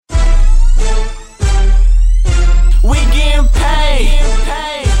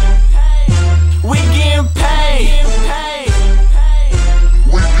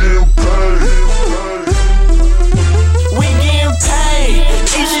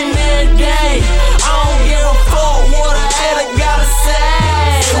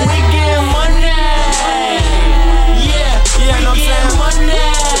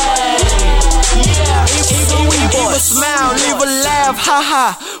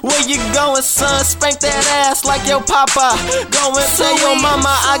ha. Where you going, son? Spank that ass like your papa. Go and tell your mama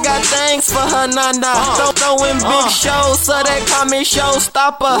I got things for her, nana. Throwing big shows, so they call me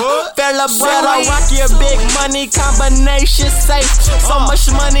showstopper. Fella brother, rock your big money combination safe. So much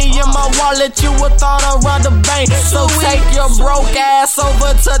money in my wallet, you would thought I'd rob the bank. So take your broke ass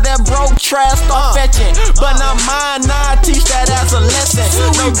over to that broke trash, start fetching. But not mine, nah, I teach that ass a lesson.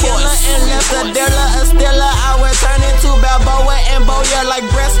 No killer and left a dealer, a stealer. I would turn into Balboa and Boya like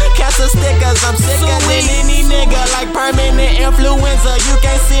breast cancer stickers. I'm sicker than any nigga, like permanent influenza. You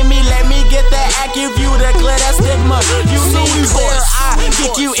can't see me, let me get that AccuView to clear that stigma. You need clear eye,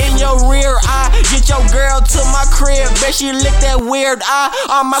 get you in your rear eye. Get your girl to my crib, bet she lick that weird eye.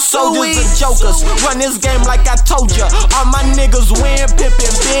 All my soldiers are jokers, run this game like I told ya. All my niggas win,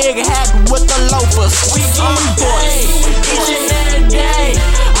 pimpin' big hat with the loafers. We get boys, each and every day.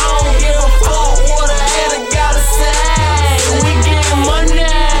 I don't give a fuck what a hater gotta say. We get money,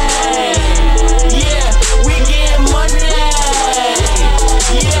 yeah, we get money,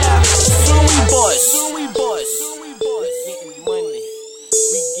 yeah. Suey boys, getting money,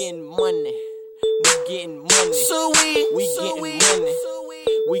 we getting money, we getting money. Suey, we getting money,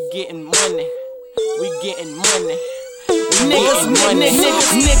 we getting money, we getting money.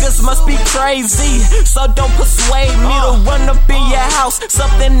 Niggas must be crazy, so don't persuade me to run up in your house,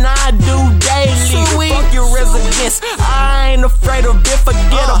 something I do daily. Fuck your residence, I ain't afraid of it.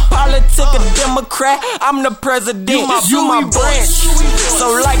 Forget a politic, a Democrat, I'm the president, you my branch.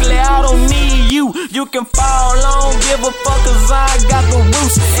 So likely I don't need you, you can fall, I don't give a fuck cause I got the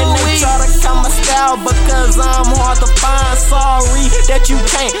roots. And they try to come my style because I'm hard to find. Sorry that you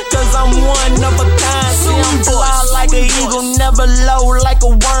can't, cause I'm one of a kind. See, I'm fly like an eagle, never low like a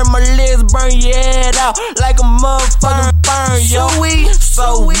worm. My lids burn your head out like a motherfucking burn, yo.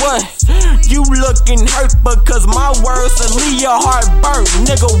 So what? You looking hurt because my words will leave your heart burnt,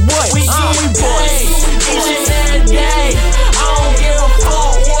 nigga. What? We boys, each and every day. I don't give a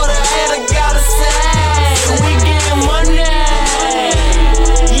fuck what a hater gotta say. We get money,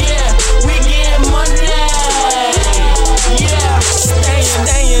 yeah. We get money, yeah.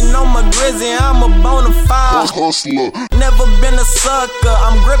 Staying on my grizzy, I'm a bona fide hustler. Never been a sucker,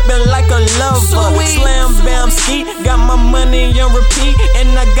 I'm gripping like a lover. Slam bam ski, got my money on repeat, and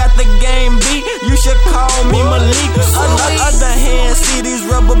I got the game beat. You should call me Malik. Other hand, see these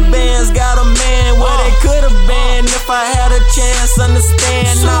rubber bands, got a man where they could've been if I had a chance.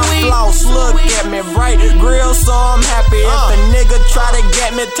 Understand, now floss, look at me, bright grill, so I'm happy. If a nigga try to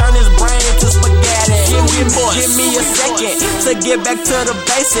get me, turn his brain to spaghetti. Give me a second to get back to the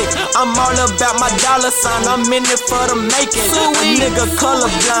basics. I'm all about my dollar sign, I'm in it for the making. A nigga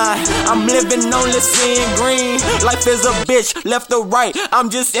colorblind, I'm living only seeing green. Life is a bitch, left or right, I'm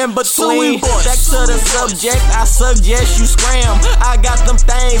just in between. Back to the subject, I suggest you scram. I got them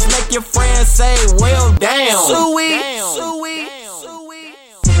things make your friends say, well damn.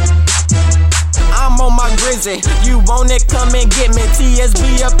 I'm on my grizzy, you want it, come and get me.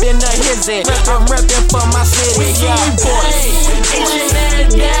 TSB up in the hizzy, I'm reppin' for my city. Yeah, boys, each and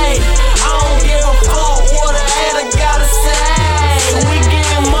every